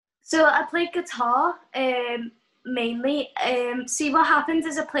So I play guitar mainly. See, what happened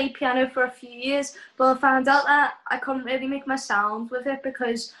is I played piano for a few years, but I found out that I couldn't really make my sound with it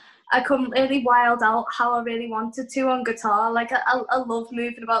because I couldn't really wild out how I really wanted to on guitar. Like I love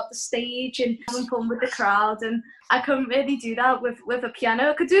moving about the stage and having fun with the crowd, and I couldn't really do that with a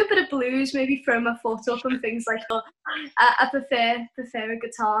piano. I could do a bit of blues, maybe throw my foot up and things like that. I prefer a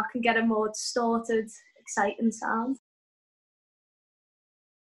guitar. I can get a more distorted, exciting sound.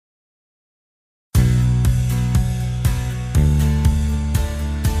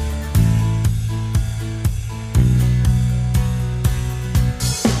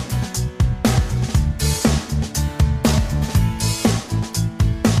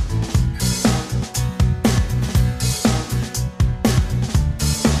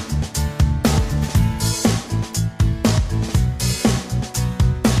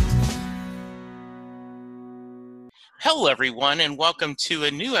 Hello, everyone, and welcome to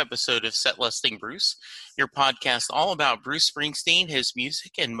a new episode of Set Listing Bruce, your podcast all about Bruce Springsteen, his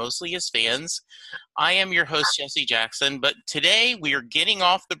music, and mostly his fans. I am your host, Jesse Jackson, but today we are getting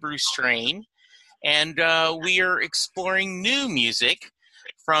off the Bruce train, and we are exploring new music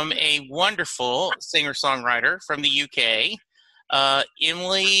from a wonderful singer-songwriter from the UK.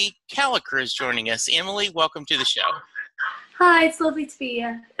 Emily Callacher is joining us. Emily, welcome to the show. Hi, it's lovely to be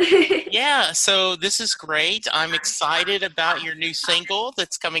here. Yeah, so this is great. I'm excited about your new single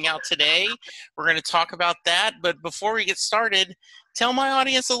that's coming out today. We're going to talk about that, but before we get started, tell my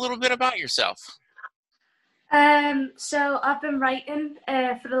audience a little bit about yourself. So I've been writing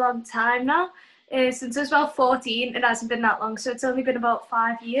for a long time now. Since I was about 14, it hasn't been that long, so it's only been about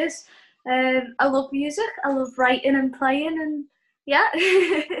 5 years. I love music, I love writing and playing, and yeah.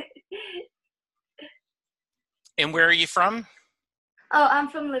 And where are you from? Oh, I'm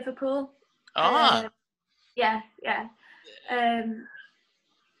from Liverpool. Yeah. That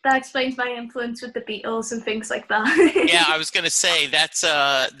explains my influence with the Beatles and things like that. Yeah, I was going to say that's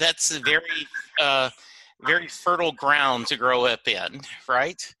a very fertile ground to grow up in,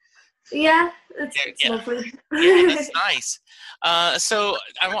 right? Yeah, it's lovely. Yeah, that's nice. So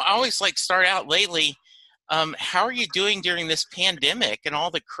I always like start out lately. How are you doing during this pandemic and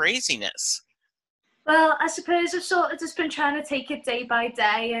all the craziness? Well, I suppose I've sort of just been trying to take it day by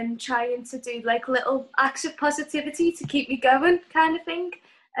day and trying to do like little acts of positivity to keep me going, kind of thing.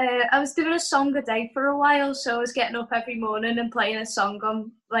 I was doing a song a day for a while, so I was getting up every morning and playing a song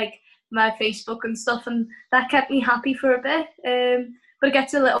on like my Facebook and stuff, and that kept me happy for a bit. But it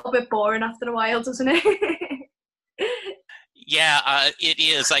gets a little bit boring after a while, doesn't it? Yeah, it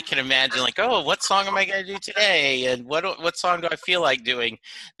is. I can imagine, like, oh, what song am I going to do today? And what song do I feel like doing?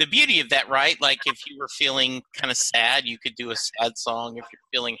 The beauty of that, right? Like, if you were feeling kind of sad, you could do a sad song. If you're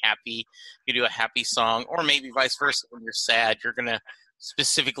feeling happy, you do a happy song. Or maybe vice versa. When you're sad, you're going to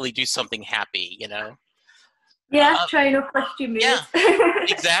specifically do something happy, you know? Yeah, try and uplift your mood. Yeah,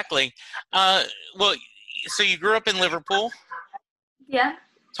 exactly. Well, so you grew up in Liverpool? Yeah.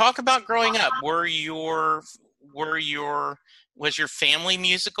 Talk about growing up. Was your family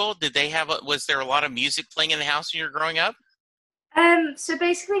musical? Was there a lot of music playing in the house when you were growing up? So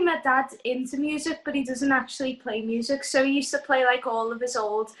basically my dad's into music, but he doesn't actually play music. So he used to play like all of his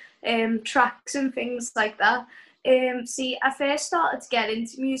old tracks and things like that. See, I first started to get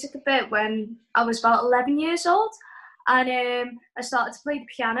into music a bit when I was about 11 years old, and I started to play the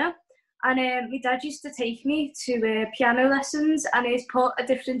piano. And my dad used to take me to piano lessons, and he'd put a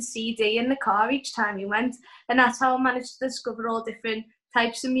different CD in the car each time he went. And that's how I managed to discover all different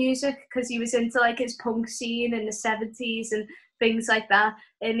types of music, because he was into like his punk scene in the 70s and things like that.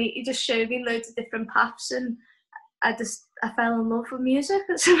 And he just showed me loads of different paths, and I fell in love with music.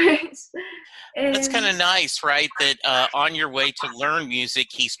 That's kind of nice, right? That on your way to learn music,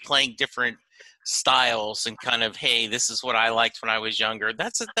 he's playing different styles and kind of, hey, this is what I liked when I was younger.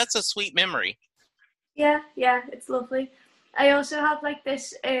 That's a sweet memory. Yeah, it's lovely. I also have like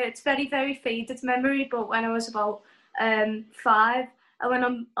this, it's very, very faded memory, but when I was about 5, I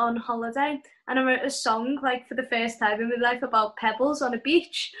went on holiday and I wrote a song like for the first time in my life about pebbles on a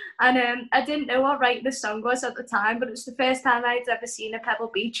beach. And I didn't know what writing a song was at the time, but it was the first time I'd ever seen a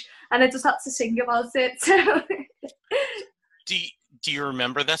pebble beach, and I just had to sing about it. So. Do you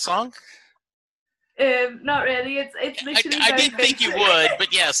remember that song? Not really. It's literally. I didn't think you would,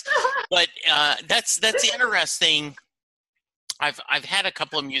 but yes. But that's interesting. I've had a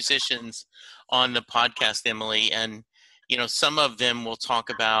couple of musicians on the podcast, Emily, and some of them will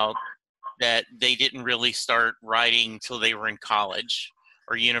talk about that they didn't really start writing till they were in college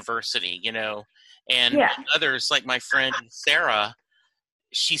or university, and others, like my friend Sarah,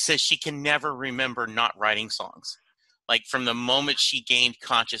 she says she can never remember not writing songs. like from the moment she gained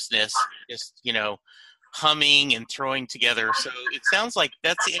consciousness, just, humming and throwing together. So it sounds like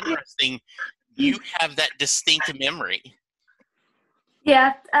that's interesting. You have that distinct memory.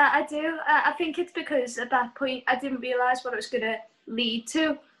 Yeah, I do. I think it's because at that point I didn't realise what it was going to lead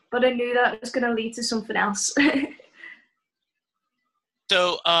to, but I knew that it was going to lead to something else.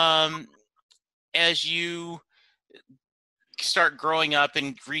 So as you start growing up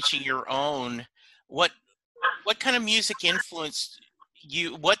and reaching your own, what kind of music influenced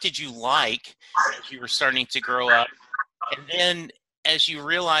you? What did you like as you were starting to grow up? And then as you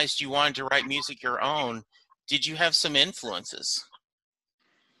realized you wanted to write music your own, did you have some influences?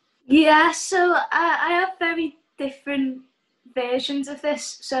 Yeah, so I have very different versions of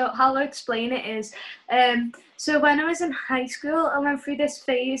this. So how I'll explain it is, so when I was in high school, I went through this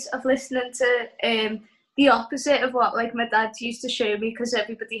phase of listening to the opposite of what like my dad used to show me, because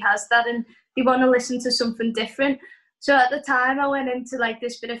everybody has that and they want to listen to something different. So at the time, I went into like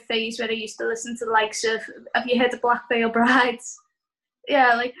this bit of phase where I used to listen to the likes of, have you heard of Black Veil Brides?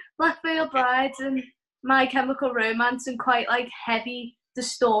 Yeah, like Black Veil Brides and My Chemical Romance and quite like heavy,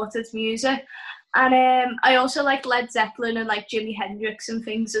 distorted music. And I also like Led Zeppelin and like Jimi Hendrix and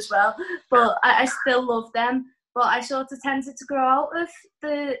things as well. But I still love them. But I sort of tended to grow out of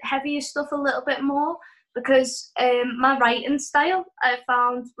the heavier stuff a little bit more because my writing style I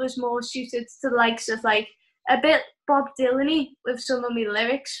found was more suited to the likes of like a bit Bob Dylan-y with some of my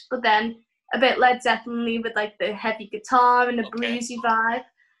lyrics, but then a bit Led Zeppelin-y with like the heavy guitar and the bluesy vibe.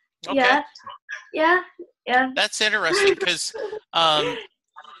 Okay. Yeah. That's interesting because Penn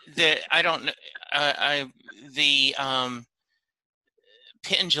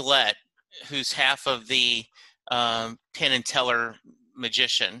Jillette, who's half of the Penn and Teller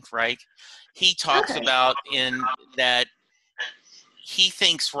magician, right? He talks about in that he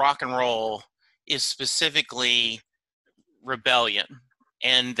thinks rock and roll is specifically rebellion,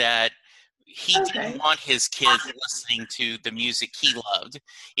 and that he didn't want his kids listening to the music he loved,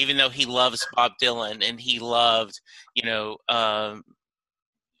 even though he loves Bob Dylan and he loved,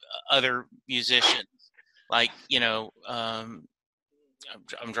 other musicians like,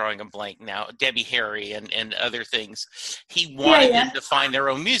 I'm drawing a blank now, Debbie Harry and other things. He wanted them to find their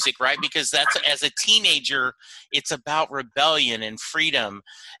own music, right? Because that's, as a teenager, it's about rebellion and freedom.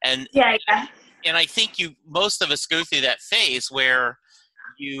 And I think most of us go through that phase where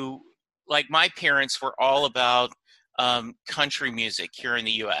like my parents were all about country music here in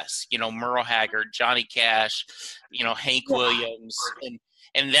the U.S. Merle Haggard, Johnny Cash, Hank Williams,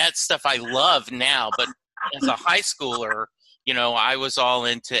 and that stuff I love now. But as a high schooler, I was all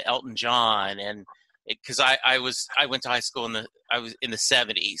into Elton John, and because I went to high school I was in the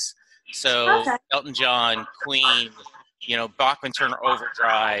 70s, so Elton John, Queen, Bachman Turner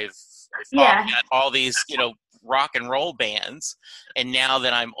Overdrive, all these rock and roll bands. And now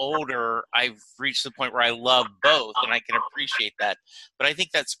that I'm older, I've reached the point where I love both, and I can appreciate that. But I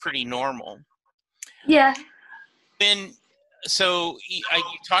think that's pretty normal. Yeah. So you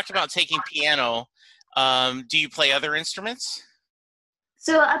talked about taking piano. Do you play other instruments?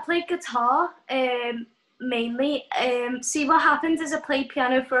 So I play guitar mainly. See, what happened is I played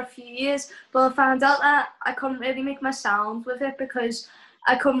piano for a few years, but I found out that I couldn't really make my sound with it because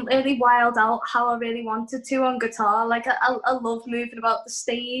I couldn't really wild out how I really wanted to on guitar. Like I love moving about the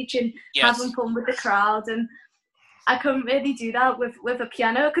stage and having fun with the crowd, and I couldn't really do that with a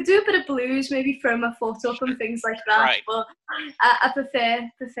piano. I could do a bit of blues, maybe throw my foot up and things like that. But I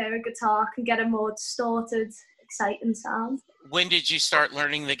prefer a guitar. I can get a more distorted, exciting sound. When did you start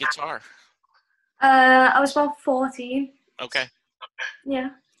learning the guitar? I was about 14. Okay. Yeah.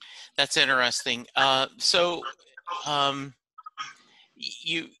 That's interesting. So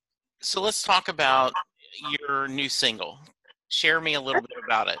let's talk about your new single. Share me a little bit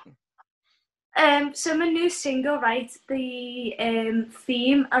about it. So my new single, right, the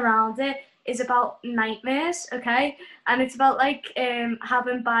theme around it is about nightmares, okay? And it's about like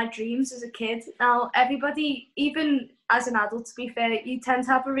having bad dreams as a kid. Now, everybody, even as an adult, to be fair, you tend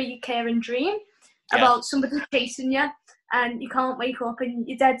to have a recurring dream about somebody chasing you and you can't wake up and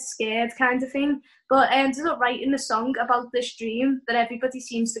you're dead scared kind of thing. But I ended up writing a song about this dream that everybody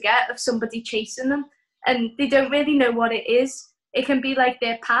seems to get of somebody chasing them, and they don't really know what it is. It can be like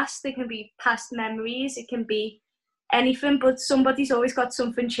their past, it can be past memories, it can be anything, but somebody's always got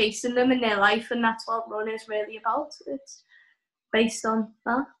something chasing them in their life, and that's what Run is really about. It's based on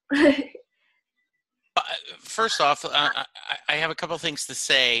that. First off, I have a couple of things to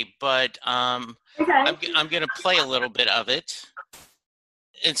say, but I'm going to play a little bit of it.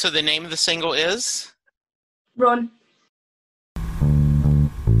 And so the name of the single is? Run.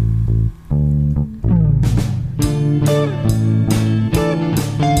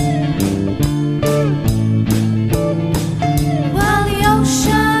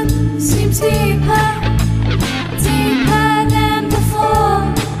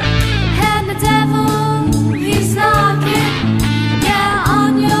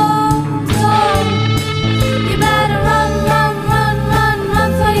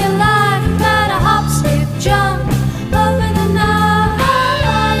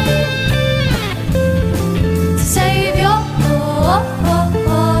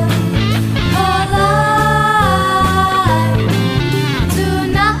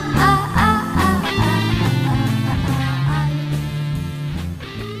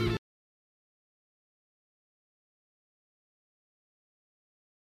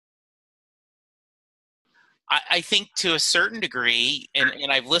 I think to a certain degree,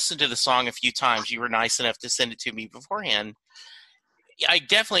 and I've listened to the song a few times. You were nice enough to send it to me beforehand. I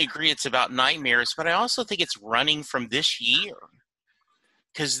definitely agree it's about nightmares, but I also think it's running from this year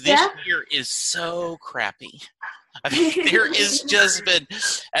because this Yeah. year is so crappy. I mean, there has just been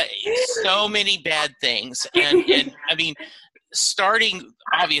so many bad things, and I mean, starting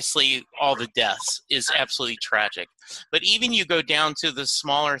obviously all the deaths is absolutely tragic, but even you go down to the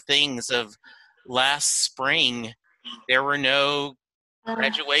smaller things of last spring, there were no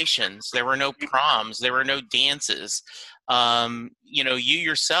graduations, there were no proms, there were no dances. You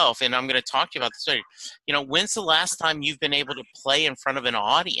yourself, and I'm going to talk to you about this later. When's the last time you've been able to play in front of an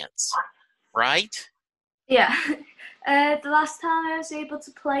audience, right? Yeah. The last time I was able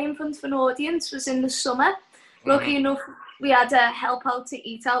to play in front of an audience was in the summer. Lucky enough, we had a help out to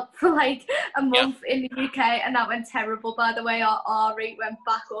eat out for like a month in the UK, and that went terrible, by the way. Our R rate went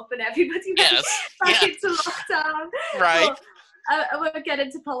back up and everybody went back into lockdown. Right. But I won't get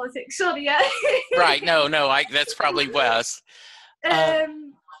into politics, sorry. Yeah. Right. No, that's probably Wes. But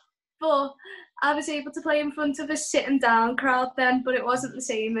I was able to play in front of a sitting down crowd then, but it wasn't the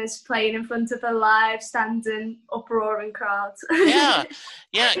same as playing in front of a live, standing, uproaring crowd. Yeah,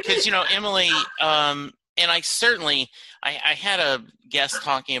 because Emily, and I had a guest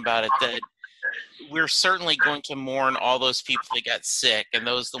talking about it, that we're certainly going to mourn all those people that got sick and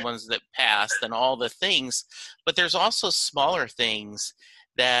the ones that passed and all the things, but there's also smaller things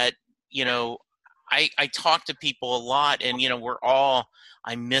that I talk to people a lot, and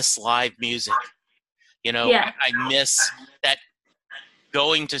I miss live music. Yeah. I miss that,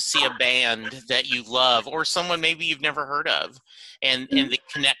 going to see a band that you love or someone maybe you've never heard of, and the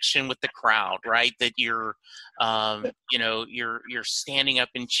connection with the crowd, right? That you're standing up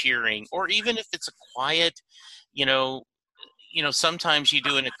and cheering, or even if it's a quiet, sometimes you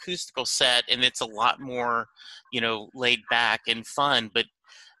do an acoustical set and it's a lot more, laid back and fun, but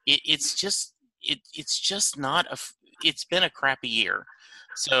it's just not it's been a crappy year.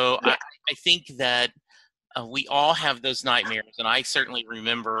 So Yeah. I think that we all have those nightmares, and I certainly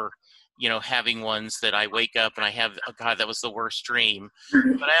remember, having ones that I wake up and I have, oh God, that was the worst dream.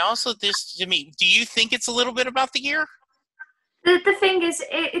 But I also, do you think it's a little bit about the year? The thing is,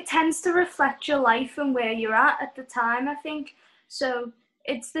 it tends to reflect your life and where you're at the time, I think. So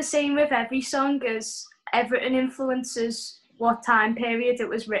it's the same with every song, as everything influences what time period it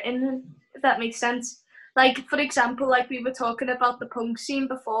was written in, if that makes sense. Like, for example, like we were talking about the punk scene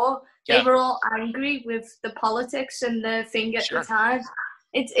before, they were all angry with the politics and the thing at the time.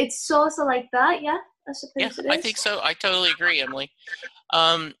 It's sort of like that, yeah, I suppose it is. I think so. I totally agree, Emily.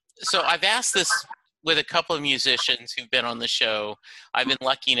 So I've asked this with a couple of musicians who've been on the show. I've been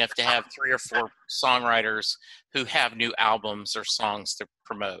lucky enough to have 3 or 4 songwriters who have new albums or songs to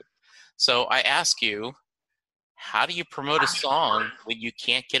promote. So I ask you, how do you promote a song when you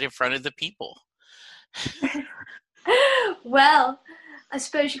can't get in front of the people? Well, I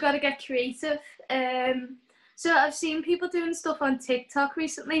suppose you got to get creative. So I've seen people doing stuff on TikTok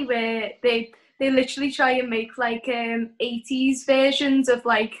recently where they literally try and make like 80s versions of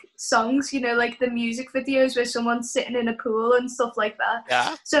like songs, like the music videos where someone's sitting in a pool and stuff like that.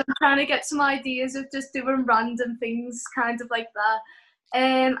 Yeah. So I'm trying to get some ideas of just doing random things kind of like that.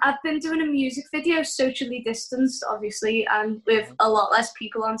 I've been doing a music video socially distanced, obviously, and with a lot less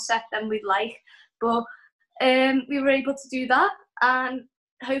people on set than we'd like. But we were able to do that, and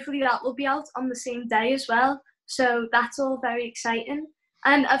hopefully that will be out on the same day as well. So that's all very exciting.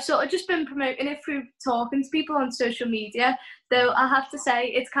 And I've sort of just been promoting it through talking to people on social media, though I have to say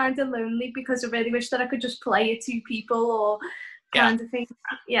it's kind of lonely because I really wish that I could just play it to people or kind of thing.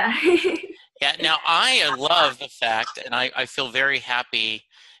 Yeah. Yeah, now I love the fact, and I feel very happy,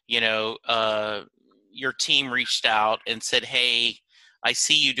 your team reached out and said, hey, I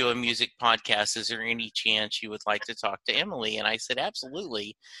see you do a music podcast. Is there any chance you would like to talk to Emily? And I said,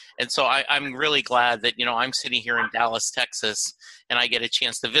 absolutely. And so I'm really glad that, I'm sitting here in Dallas, Texas, and I get a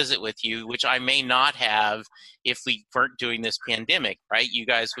chance to visit with you, which I may not have if we weren't doing this pandemic, right? You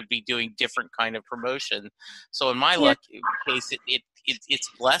guys would be doing different kind of promotion. So in my luck case, it's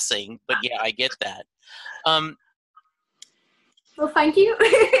a blessing, but yeah, I get that. Well, thank you.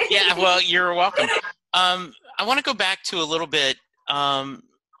 Yeah, well, you're welcome. I want to go back to a little bit.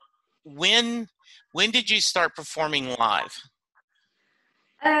 When did you start performing live?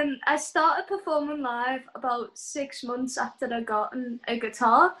 I started performing live about 6 months after I got a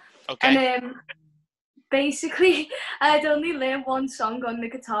guitar. Okay. And basically, I had only learned one song on the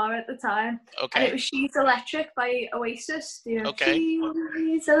guitar at the time. Okay. And it was She's Electric by Oasis. Okay.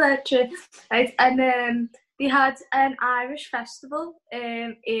 She's Electric. Right? And they had an Irish festival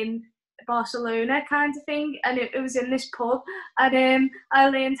in Barcelona kind of thing, and it was in this pub, and I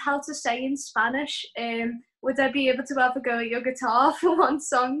learned how to say in Spanish, would I be able to have a go at your guitar for one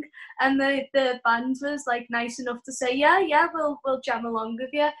song? And the band was like nice enough to say, yeah, we'll jam along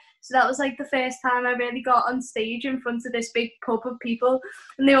with you. So that was like the first time I really got on stage in front of this big pub of people,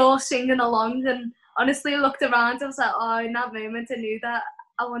 and they were all singing along. And honestly, I looked around, I was like, oh, in that moment I knew that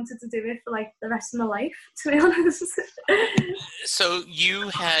I wanted to do it for like the rest of my life, to be honest. So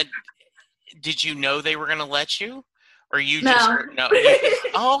did you know they were going to let you? Or you No. just, no, you just,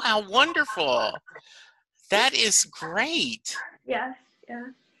 oh, how wonderful. That is great. Yeah.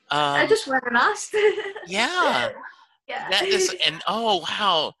 I just went and asked. Yeah. Yeah. That is, and oh,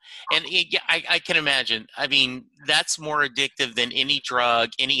 wow. And yeah, I can imagine. I mean, that's more addictive than any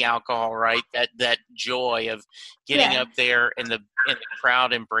drug, any alcohol, right? That joy of getting up there and the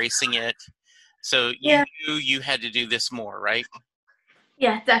crowd embracing it. So you knew you had to do this more, right?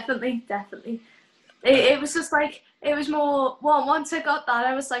 Yeah, definitely. It was just like, it was more, well, once I got that,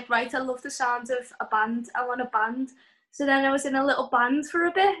 I was like, right, I love the sound of a band. I want a band. So then I was in a little band for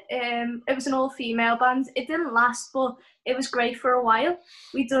a bit. It was an all-female band. It didn't last, but it was great for a while.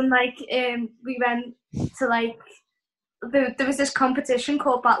 We done like, we went to like, there was this competition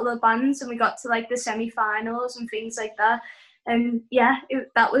called Battle of Bands, and we got to like the semi-finals and things like that. And yeah,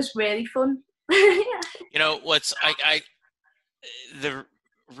 that was really fun. Yeah. You know, the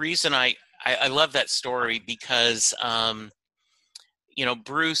reason I love that story because, you know,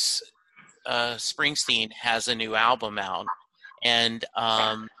 Bruce Springsteen has a new album out, and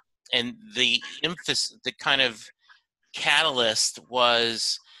the emphasis, the kind of catalyst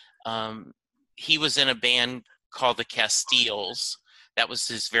was, he was in a band called the Castiles. That was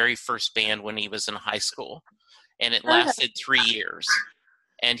his very first band when he was in high school, and it lasted 3 years.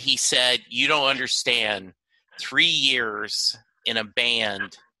 And he said, "You don't understand. 3 years in a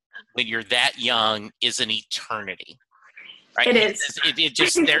band when you're that young is an eternity." Right? It is. It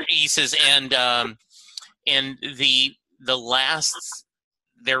just there. He says, and the last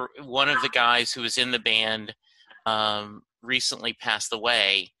there, one of the guys who was in the band recently passed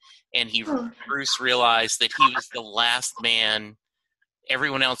away, and Bruce realized that he was the last man.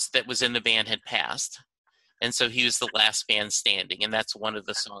 Everyone else that was in the band had passed, and so he was the last man standing, and that's one of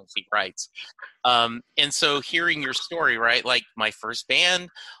the songs he writes. And so hearing your story, right, like my first band,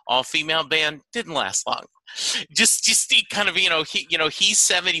 all-female band, didn't last long. Just kind of, he's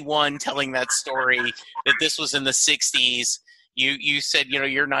 71 telling that story, that this was in the 60s. You said,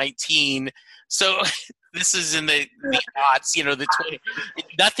 you're 19. So this is in the aughts, the 20.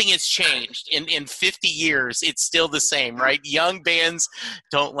 Nothing has changed. In 50 years, it's still the same, right? Young bands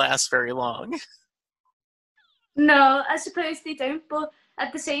don't last very long. No, I suppose they don't, but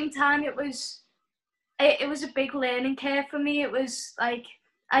at the same time, it was a big learning curve for me. It was like,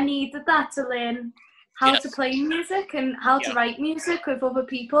 I needed that to learn how to play music and how to write music with other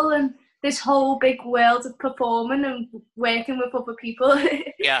people, and this whole big world of performing and working with other people.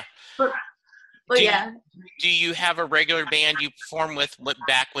 Yeah. But yeah. Do you have a regular band you perform with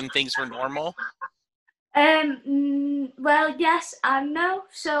back when things were normal? Well, yes and no.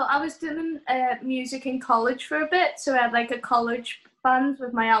 So I was doing music in college for a bit, so I had like a college band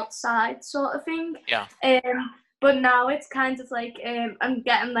with my outside sort of thing. Yeah. But now it's kind of like I'm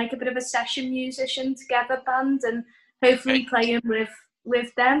getting like a bit of a session musician together band, and hopefully playing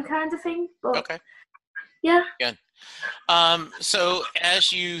with them kind of thing. But yeah. Good. So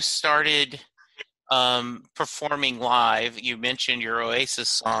as you started performing live, you mentioned your Oasis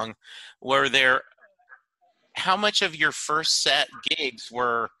song. How much of your first set gigs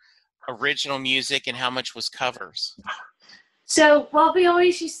were original music and how much was covers? So what we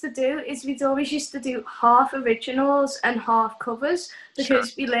always used to do is we'd always used to do half originals and half covers,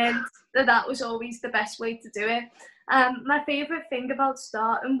 because we learned that was always the best way to do it. My favourite thing about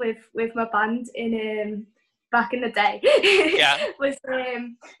starting with my band in back in the day was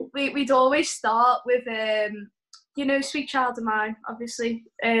we'd always start with Sweet Child of Mine, obviously.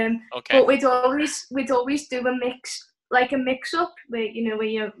 But we'd always do a mix up where where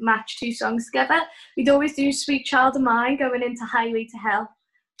you match two songs together. We'd always do Sweet Child of Mine going into Highway to Hell,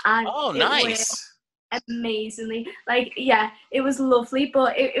 and nice. Amazingly, it was lovely.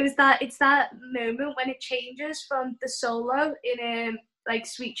 But it's that moment when it changes from the solo in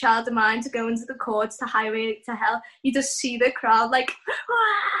Sweet Child of Mine to go into the chords to Highway to Hell. You just see the crowd because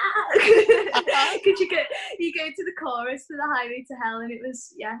you go to the chorus to the Highway to Hell, and it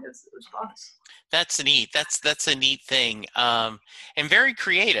was boss. That's neat. That's a neat thing, and very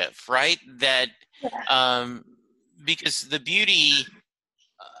creative, right? That because the beauty,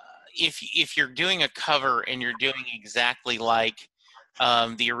 if you're doing a cover and you're doing exactly like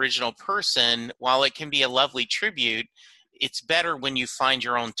the original person, while it can be a lovely tribute, it's better when you find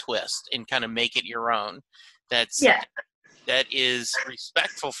your own twist and kind of make it your own. Yeah. That is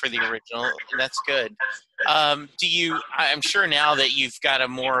respectful for the original, and that's good. I'm sure now that you've got a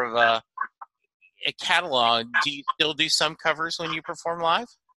more of a catalog, do you still do some covers when you perform live?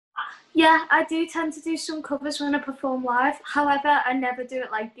 Yeah, I do tend to do some covers when I perform live. However, I never do it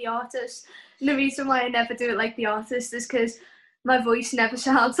like the artist. And the reason why I never do it like the artist is because my voice never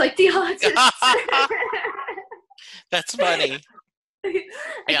sounds like the artist. That's funny. I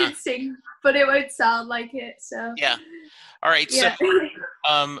Yeah. can sing, but it won't sound like it. So Yeah. All right. yeah.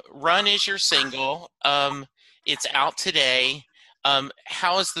 So, Run is your single. It's out today.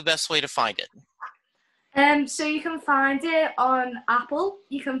 How is the best way to find it? So you can find it on Apple,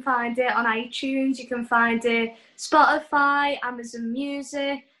 you can find it on iTunes, you can find it Spotify, Amazon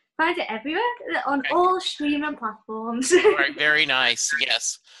Music, find it everywhere on all streaming platforms. All right, very nice.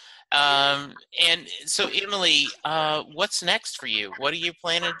 Yes. And so, Emily, what's next for you? What are you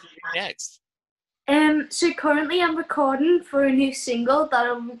planning to do next? So currently I'm recording for a new single that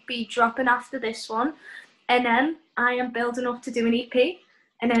will be dropping after this one, and then I am building up to do an EP,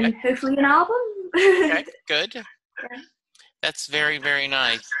 and then hopefully an album. Okay, good. Yeah. That's very, very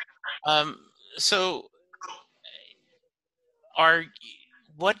nice. So,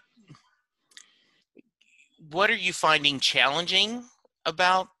 what what are you finding challenging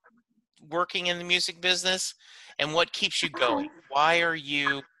about working in the music business, and what keeps you going? Why are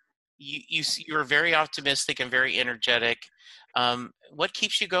you're very optimistic and very energetic? What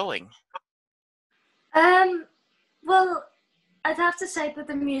keeps you going? Well, I'd have to say that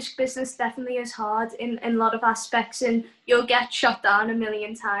the music business definitely is hard in a lot of aspects, and you'll get shot down a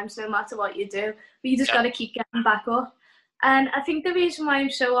million times no matter what you do, but you just got to keep getting back up. And I think the reason why I'm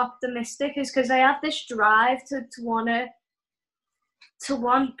so optimistic is because I have this drive to want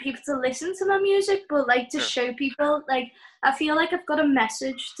people to listen to my music, but like to show people, like I feel like I've got a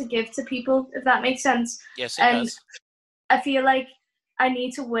message to give to people, if that makes sense. Yes, it does. I feel like I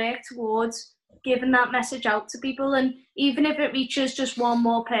need to work towards giving that message out to people, and even if it reaches just one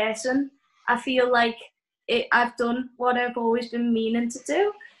more person, I feel like I've done what I've always been meaning to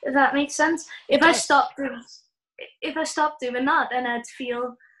do, if that makes sense. If I stopped doing that, then I'd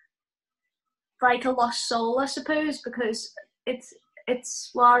feel like a lost soul, I suppose, because it's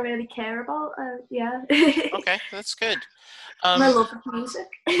what I really care about. Yeah. Okay, that's good. My love of music.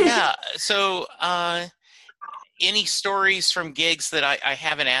 Yeah. So, any stories from gigs that I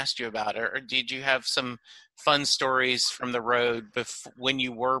haven't asked you about, or did you have some fun stories from the road when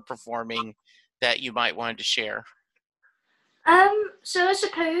you were performing that you might want to share? So I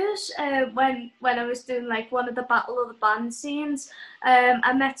suppose when I was doing like one of the Battle of the Band scenes,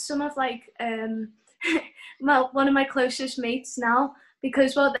 I met some of like one of my closest mates now,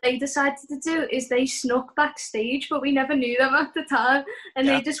 because what they decided to do is they snuck backstage, but we never knew them at the time, and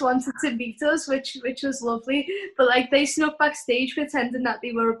they just wanted to meet us, which was lovely. But like they snuck backstage pretending that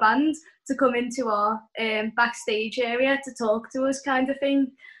they were a band to come into our backstage area to talk to us, kind of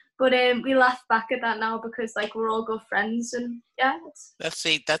thing. But we laugh back at that now because like we're all good friends, and yeah. That's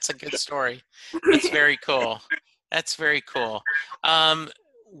a good story. That's very cool. That's very cool.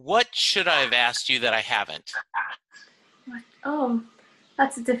 What should I have asked you that I haven't? Oh,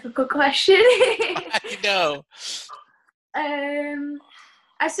 that's a difficult question. I know.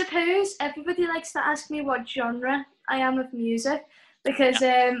 I suppose everybody likes to ask me what genre I am of music, because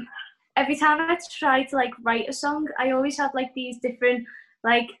every time I try to like write a song, I always have like these different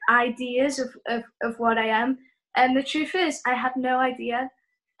like ideas of what I am. And the truth is, I have no idea,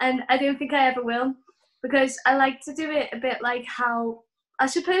 and I don't think I ever will, because I like to do it a bit like how I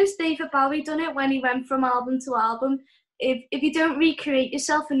suppose David Bowie done it when he went from album to album. If you don't recreate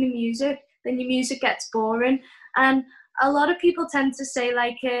yourself in the music, then your music gets boring. And a lot of people tend to say,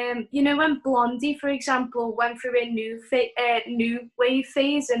 like, when Blondie, for example, went through a new wave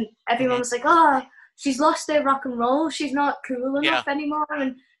phase, and everyone was like, oh, she's lost her rock and roll, she's not cool enough anymore,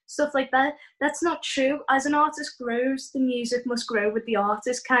 and stuff like that. That's not true. As an artist grows, the music must grow with the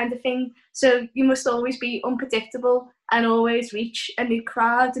artist, kind of thing. So you must always be unpredictable and always reach a new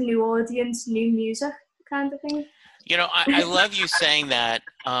crowd, a new audience, new music, kind of thing. You know, I love you saying that,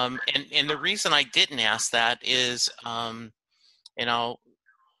 and the reason I didn't ask that is, I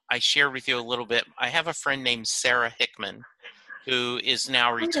share with you a little bit. I have a friend named Sarah Hickman, who is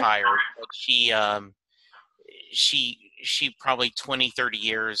now retired, but she probably 20, 30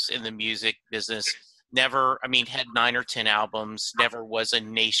 years in the music business. Never, had 9 or 10 albums, never was a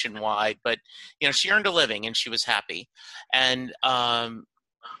nationwide, but, she earned a living and she was happy. And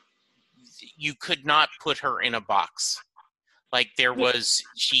you could not put her in a box. Like there was,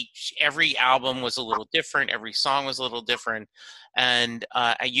 every album was a little different. Every song was a little different. And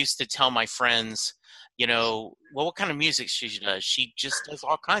I used to tell my friends, well, what kind of music she does? She just does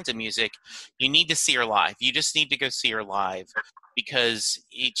all kinds of music. You need to see her live. You just need to go see her live because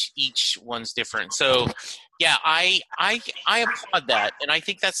each one's different. So, yeah, I applaud that, and I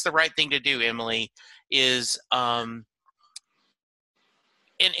think that's the right thing to do, Emily. Is and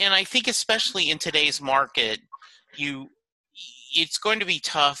I think especially in today's market, it's going to be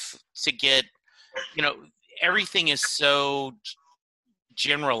tough to get, everything is so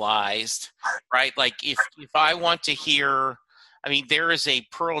generalized, right? Like if I want to hear, I mean, there is a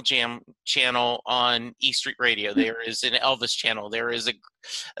Pearl Jam channel on E Street Radio. There is an Elvis channel. There is a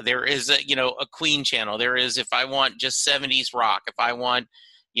a Queen channel. There is, if I want just 70s rock, if I want,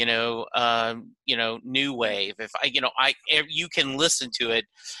 new wave, if you can listen to it.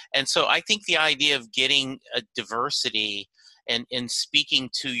 And so I think the idea of getting a diversity and speaking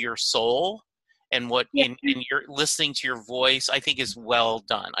to your soul and what in you're listening to your voice, I think is well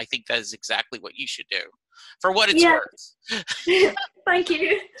done. I think that is exactly what you should do, for what it's worth. Thank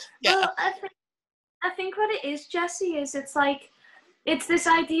you. Yeah. Well, I think what it is, Jesse, is it's this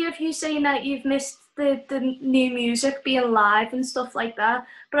idea of you saying that you've missed the new music being live and stuff like that.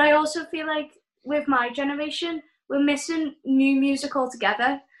 But I also feel like with my generation, we're missing new music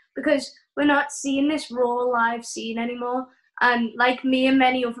altogether because we're not seeing this raw live scene anymore. And like me and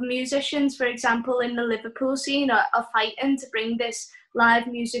many other musicians, for example, in the Liverpool scene, are fighting to bring this live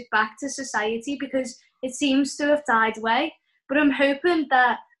music back to society because it seems to have died away. But I'm hoping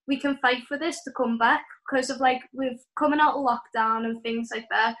that we can fight for this to come back because of we've coming out of lockdown and things like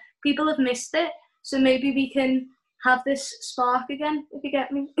that. People have missed it. So maybe we can have this spark again, if you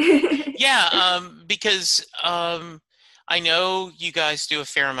get me. Yeah, because I know you guys do a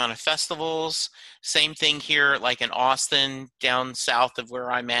fair amount of festivals. Same thing here, like in Austin, down south of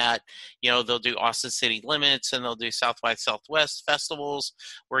where I'm at. They'll do Austin City Limits, and they'll do South by Southwest festivals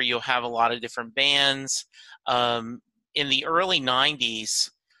where you'll have a lot of different bands. In the early 90s,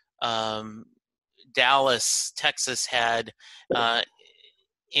 Dallas, Texas had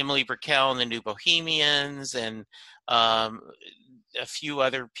Emily Brickell and the New Bohemians, and a few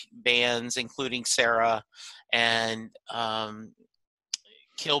other bands, including Sarah and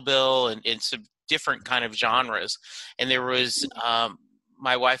Kill Bill, and some different kind of genres. And there was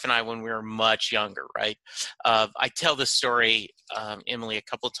my wife and I when we were much younger, right? I tell this story, Emily, a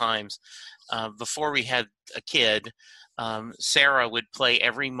couple times. Before we had a kid, Sarah would play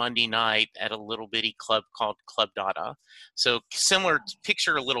every Monday night at a little bitty club called Club Dada. So similar,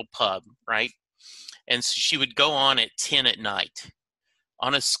 picture a little pub, right? And so she would go on at 10 at night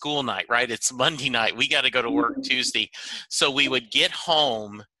on a school night, right? It's Monday night. We got to go to work Tuesday. So we would get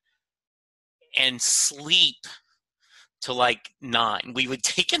home and sleep to 9. We would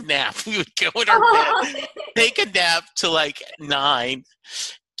take a nap. We would go in our bed, take a nap to 9,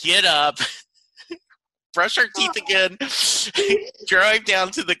 get up, brush our teeth again, drive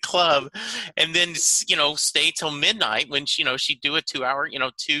down to the club, and then, stay till midnight when, she'd do a 2-hour,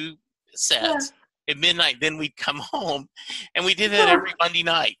 2 sets at midnight. Then we'd come home, and we did that every Monday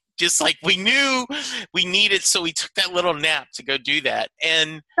night. Just we knew we needed, so we took that little nap to go do that.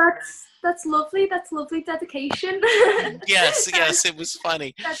 And that's lovely. That's lovely dedication. Yes, it was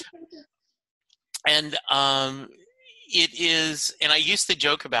funny. And it is, and I used to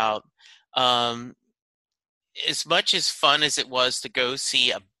joke about, as much as fun as it was to go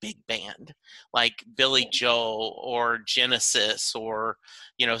see a big band like Billy Joel or Genesis or,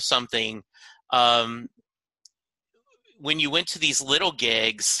 something, when you went to these little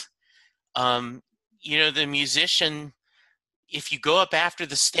gigs, the musician, if you go up after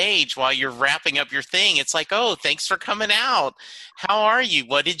the stage while you're wrapping up your thing, it's like, oh, thanks for coming out. How are you?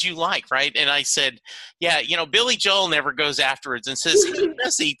 What did you like? Right. And I said, yeah, Billy Joel never goes afterwards and says, hey,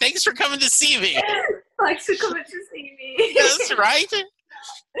 Jesse, thanks for coming to see me. Thanks for coming to see me. That's right.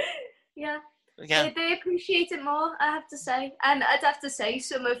 Yeah. They appreciate it more, I have to say. And I'd have to say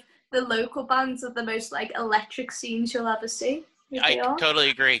some of the local bands are the most electric scenes you'll ever see. I totally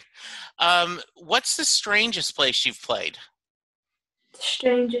agree. What's the strangest place you've played? The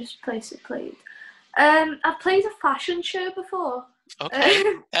strangest place I played. I've played a fashion show before. Okay,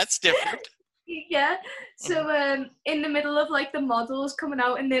 that's different. Yeah. So in the middle of the models coming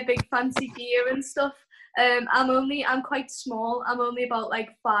out in their big fancy gear and stuff, I'm quite small. I'm only about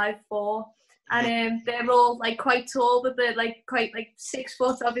 5'4", and they're all quite tall, but they're quite 6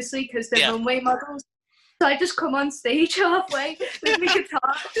 foot, obviously, because they're runway models. So I just come on stage halfway with my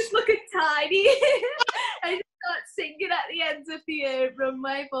guitar, just looking tiny. I start singing at the end of the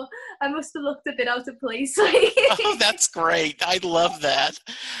runway, but I must have looked a bit out of place. Oh, that's great. I love that.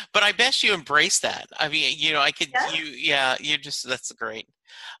 But I bet you embrace that. I mean, I could, you just, that's great.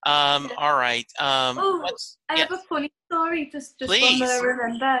 All right. I have a funny story, just one that I Please.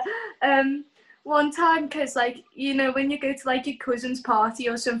 remember. One time, because when you go to your cousin's party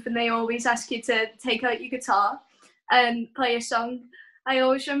or something, they always ask you to take out your guitar and play a song. I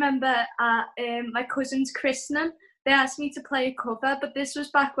always remember at my cousin's christening, they asked me to play a cover, but this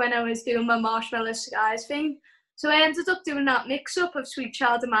was back when I was doing my Marshmallow Skies thing. So I ended up doing that mix-up of Sweet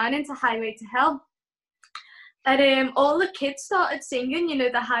Child of Mine into Highway to Hell. And all the kids started singing,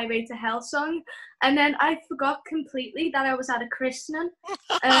 the Highway to Hell song. And then I forgot completely that I was at a christening.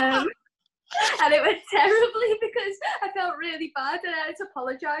 And it went terribly because I felt really bad and I had to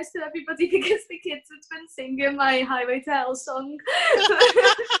apologise to everybody because the kids had been singing my Highway to Hell song.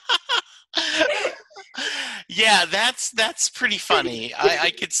 Yeah, that's pretty funny.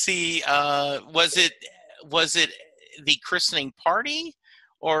 I could see. Was it the christening party,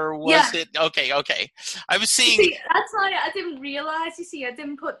 or was it? Okay. I was seeing. See, that's why I didn't realise. You see, I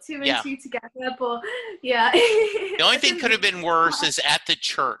didn't put two and two together. But yeah, the only thing could have been worse is at the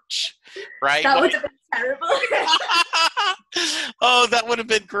church, right? That would have been terrible. Oh, that would have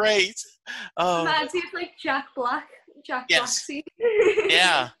been great. Oh, reminds me of Jack Black. Yes.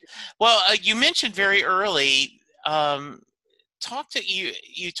 Yeah. Well, you mentioned very early. You talked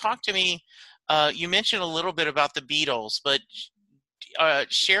to me. You mentioned a little bit about the Beatles, but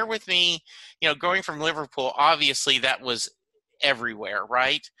share with me. Going from Liverpool, obviously that was everywhere,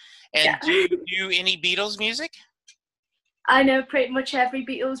 right? And do you do any Beatles music? I know pretty much every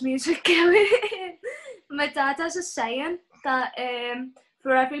Beatles music. My dad has a saying that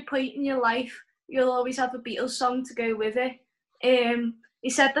for every point in your life, you'll always have a Beatles song to go with it. He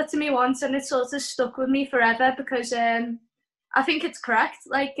said that to me once, and it sort of stuck with me forever because I think it's correct.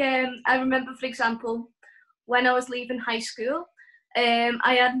 I remember, for example, when I was leaving high school,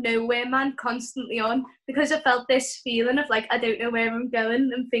 I had Nowhere Man constantly on because I felt this feeling of I don't know where I'm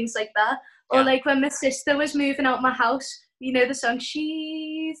going and things like that. Or when my sister was moving out my house, the song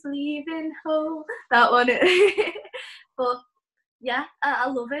She's Leaving Home, that one. But yeah, I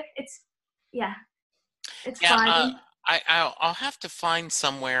love it. It's fine. I'll have to find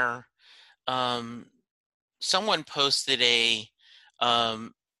somewhere. Someone posted a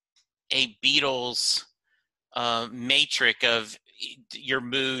Beatles matrix of your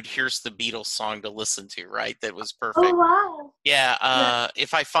mood. Here's the Beatles song to listen to. Right, that was perfect. Oh wow! Yeah.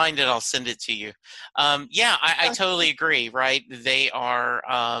 If I find it, I'll send it to you. I totally agree. Right, they are.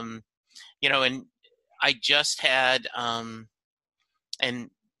 And I just had and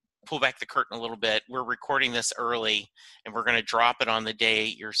pull back the curtain a little bit. We're recording this early and we're going to drop it on the day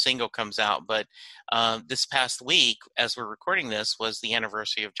your single comes out. But this past week, as we're recording this, was the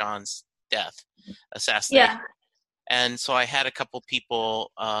anniversary of John's assassination. Yeah. And so I had a couple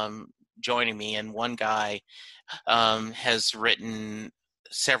people joining me, and one guy has written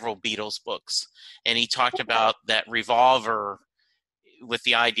several Beatles books, and he talked about that revolver with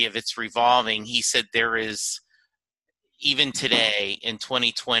the idea of it's revolving. He said there is, even today in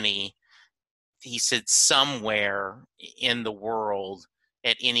 2020, he said somewhere in the world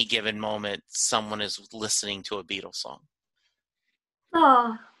at any given moment, someone is listening to a Beatles song.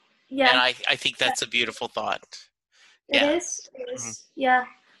 Oh, yeah. And I think that's a beautiful thought. It is. Mm-hmm. Yeah.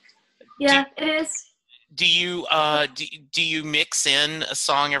 Yeah, it is. Do you mix in a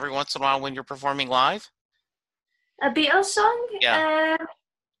song every once in a while when you're performing live? A Beatles song? Yeah.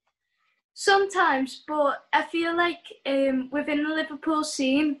 Sometimes, but I feel within the Liverpool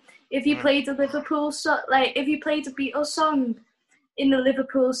scene, if you played a Liverpool if you played a Beatles song in the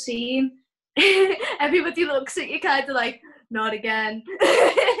Liverpool scene, everybody looks at you kind of not again.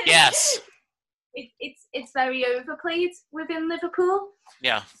 Yes. It's very overplayed within Liverpool.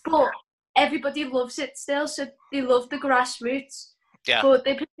 Yeah. But everybody loves it still, so they love the grassroots. Yeah. But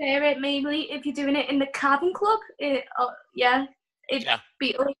they prefer it mainly if you're doing it in the Cabin Club. Beatles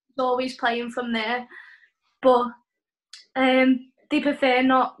is always playing from there. But they prefer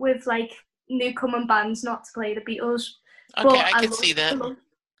not with newcomer bands not to play the Beatles. Okay, but I can see that.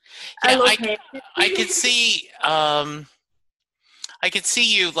 I love it. I could see I could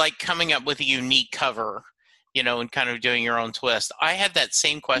see you coming up with a unique cover, and kind of doing your own twist. I had that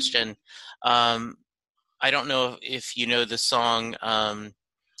same question. I don't know if you know the song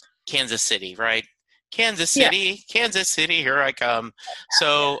Kansas City, right? Kansas City, Kansas City, here I come.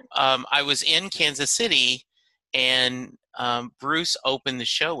 So I was in Kansas City, and Bruce opened the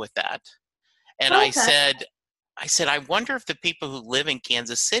show with that. And I said, I said, I wonder if the people who live in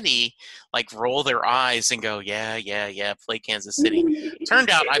Kansas City like roll their eyes and go, yeah, yeah, yeah, play Kansas City. Turned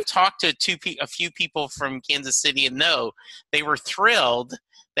out I've talked to a few people from Kansas City, and no, they were thrilled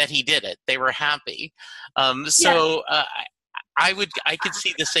that he did it. They were happy. Yeah, I could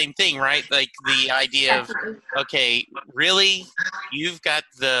see the same thing, right? Like the idea of, definitely. okay, really, you've got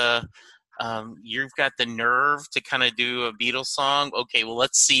the you've got the nerve to kind of do a Beatles song. Okay, well,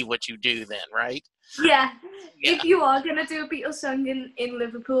 let's see what you do then, right? Yeah, Yeah. if you are gonna do a Beatles song in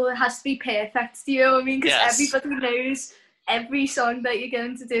Liverpool, it has to be perfect. Do you know what I mean? Because Yes. everybody knows every song that you're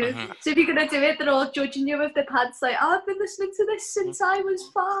going to do. Hmm. So if you're gonna do it, they're all judging you with their pads. Like, oh, I've been listening to this since I was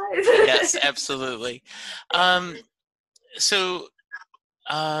Yes, 5. absolutely. Um, so,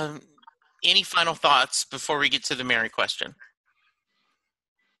 um, any final thoughts before we get to the Mary question?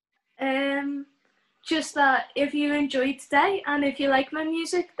 um, just that if you enjoyed today and if you like my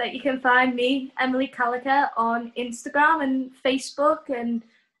music, that you can find me, Emily Callacher, on Instagram and Facebook and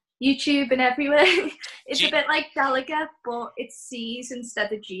YouTube and everywhere. It's Do a you, bit like Gallagher, but it's C's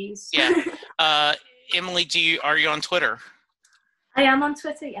instead of G's. yeah. Uh, Emily, are you on Twitter? I am on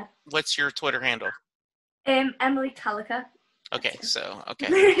Twitter, yeah. What's your Twitter handle? Emily Callacher. Okay, That's so okay.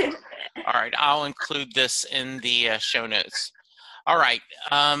 it. All right, I'll include this in the show notes. All right.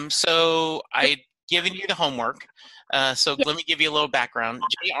 So I'd given you the homework. So Yeah. let me give you a little background.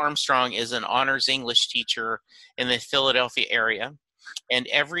 Jay Armstrong is an honors English teacher in the Philadelphia area, and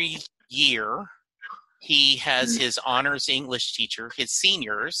every year he has his honors English teacher, his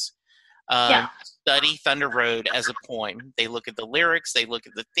seniors, Yeah. study Thunder Road as a poem. They look at the lyrics, they look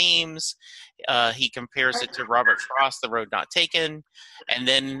at the themes. He compares it to Robert Frost, The Road Not Taken, and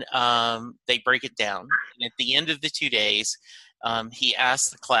then they break it down. And at the end of the 2 days, he asks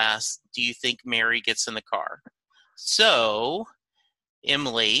the class, "Do you think Mary gets in the car?" So,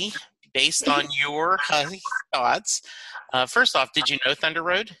 Emily, based on your thoughts, first off, did you know Thunder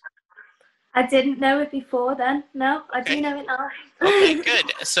Road? I didn't know it before then. No, I do Okay. know it Okay, now.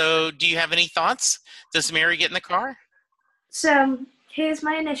 good. So, do you have any thoughts? Does Mary get in the car? So here's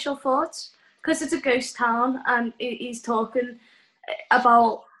my initial thoughts. Because it's a ghost town and he's talking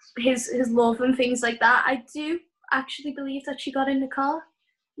about his love and things like that. I do actually believe that she got in the car.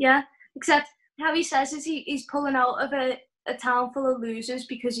 Yeah. Except how he says is he's pulling out of a town full of losers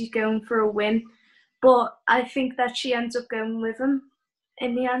because he's going for a win. But I think that she ends up going with him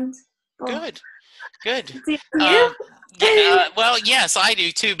in the end. But Good. Good. do Um, you? yeah, well, yes, I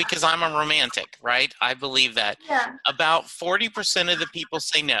do too, because I'm a romantic, right? I believe that. Yeah. About 40% of the people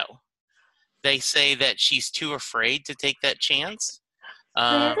say no. They say that she's too afraid to take that chance.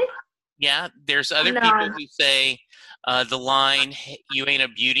 Um, Really? yeah, there's other people No. who say the line, "Hey, you ain't a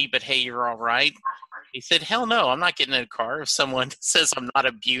beauty, but hey, you're all right." He said, hell no, I'm not getting in a car if someone says I'm not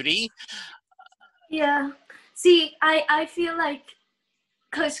a beauty. Yeah. See, I feel like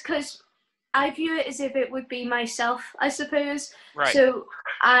because I view it as if it would be myself, I suppose. Right. So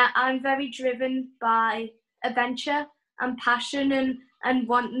I'm very driven by adventure and passion and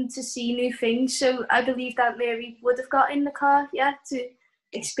wanting to see new things. So I believe that Mary would have got in the car, yeah, to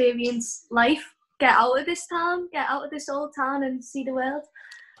experience life, get out of this town, get out of this old town and see the world.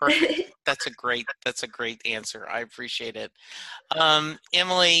 Perfect. That's a great answer. I appreciate it.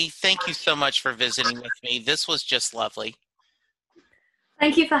 Emily, thank you so much for visiting with me. This was just lovely.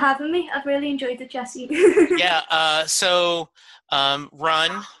 Thank you for having me. I've really enjoyed it, Jesse. Yeah,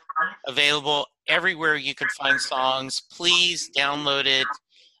 Run, available everywhere you can find songs. Please download it,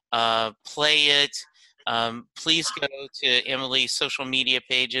 play it. Please go to Emily's social media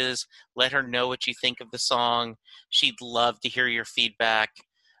pages. Let her know what you think of the song. She'd love to hear your feedback.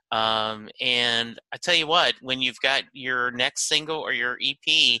 And I tell you what, when you've got your next single or your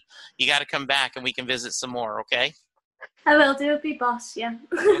EP, you got to come back and we can visit some more, okay? I will do. Be boss, yeah.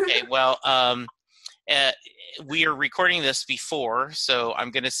 Okay, well, uh, we are recording this before, so I'm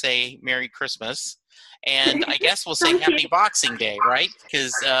going to say Merry Christmas. And I guess we'll say Thank you. Happy Boxing Day, right?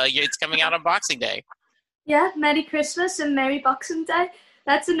 Because it's coming out on Boxing Day. Yeah, Merry Christmas and Merry Boxing Day.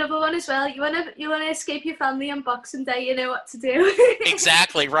 That's another one as well. You wanna escape your family on Boxing Day, you know what to do.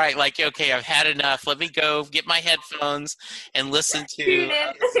 Exactly right. Like, okay, I've had enough. Let me go get my headphones and listen to Tune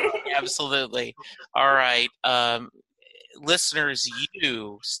a song. in. Absolutely. All right. Listeners,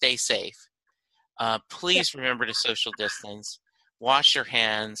 you stay safe. Yeah. Please remember to social distance, wash your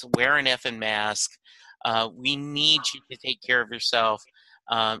hands, wear an effing mask. We need you to take care of yourself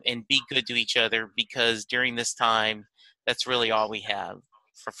and be good to each other because during this time, that's really all we have.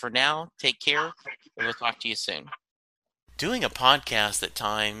 For now, take care, and we'll talk to you soon. Doing a podcast at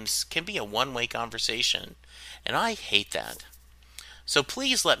times can be a one-way conversation, and I hate that. So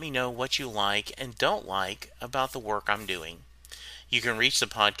please let me know what you like and don't like about the work I'm doing. You can reach the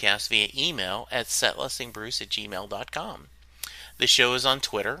podcast via email at setlistingbruce@gmail.com. The show is on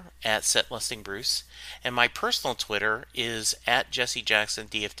Twitter at setlistingbruce, and my personal Twitter is at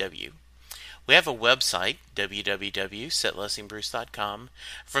jessejacksondfw. We have a website, www.setlistingbruce.com.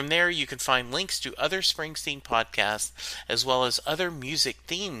 From there, you can find links to other Springsteen podcasts as well as other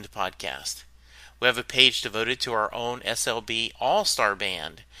music-themed podcasts. We have a page devoted to our own SLB All-Star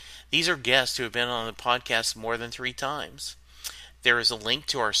Band. These are guests who have been on the podcast more than 3 times. There is a link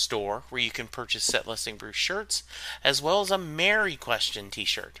to our store where you can purchase Set Listing Bruce shirts as well as a Merry Question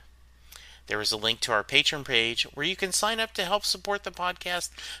t-shirt. There is a link to our Patreon page where you can sign up to help support the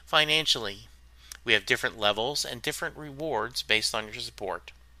podcast financially. We have different levels and different rewards based on your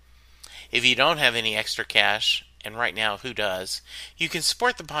support. If you don't have any extra cash, and right now who does, you can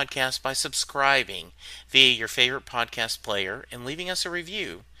support the podcast by subscribing via your favorite podcast player and leaving us a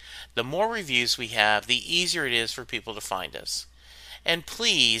review. The more reviews we have, the easier it is for people to find us. And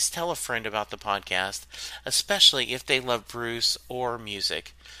please tell a friend about the podcast, especially if they love Bruce or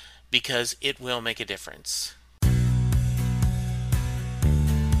music, because it will make a difference.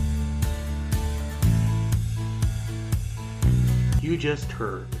 You just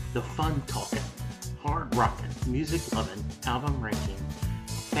heard the fun talking, hard rocking, music loving, album ranking,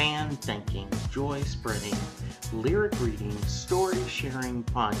 fan thinking, joy spreading, lyric reading, story sharing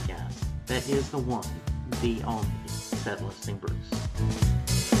podcast that is the one, the only Set Listing Bruce.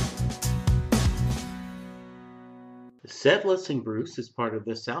 Set Listing Bruce is part of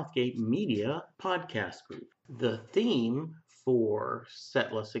the Southgate Media podcast group. The theme for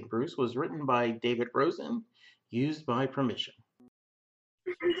Set Listing Bruce was written by David Rosen, used by permission.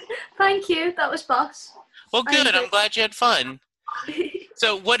 Thank you. That was boss. Well, good. I'm glad you had fun.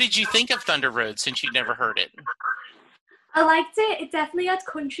 So what did you think of Thunder Road since you'd never heard it? I liked it. It definitely had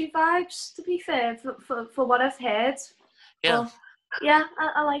country vibes, to be fair, for what I've heard. Yeah. But, yeah,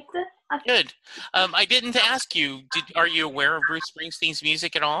 I liked it. Good. I didn't ask you, are you aware of Bruce Springsteen's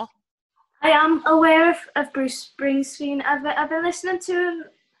music at all? I am aware of Bruce Springsteen. I've been listening to him.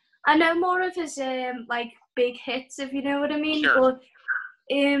 I know more of his big hits, if you know what I mean. Sure. But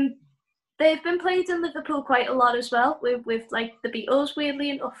they've been played in Liverpool quite a lot as well, with like the Beatles, weirdly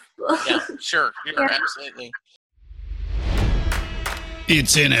enough. Yeah, sure, absolutely.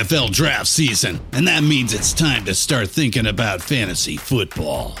 It's NFL draft season, and that means it's time to start thinking about fantasy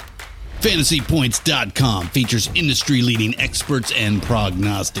football. FantasyPoints.com features industry-leading experts and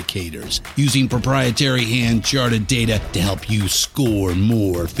prognosticators using proprietary hand-charted data to help you score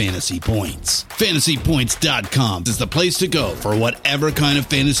more fantasy points. FantasyPoints.com is the place to go for whatever kind of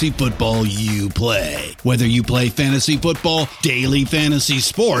fantasy football you play. Whether you play fantasy football, daily fantasy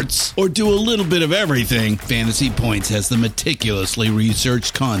sports, or do a little bit of everything, Fantasy Points has the meticulously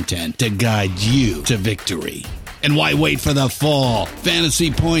researched content to guide you to victory. And why wait for the fall? Fantasy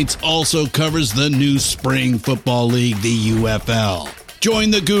Points also covers the new spring football league, the UFL.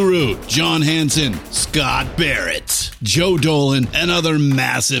 Join the guru, John Hansen, Scott Barrett, Joe Dolan, and other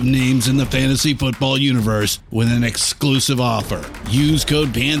massive names in the fantasy football universe with an exclusive offer. Use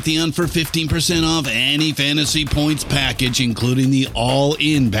code Pantheon for 15% off any Fantasy Points package, including the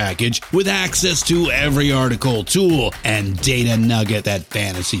all-in package, with access to every article, tool, and data nugget that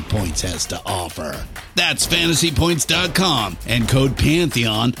Fantasy Points has to offer. That's FantasyPoints.com and code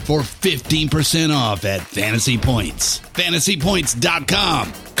Pantheon for 15% off at Fantasy Points.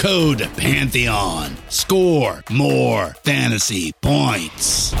 FantasyPoints.com, code Pantheon. Score more fantasy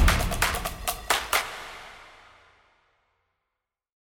points.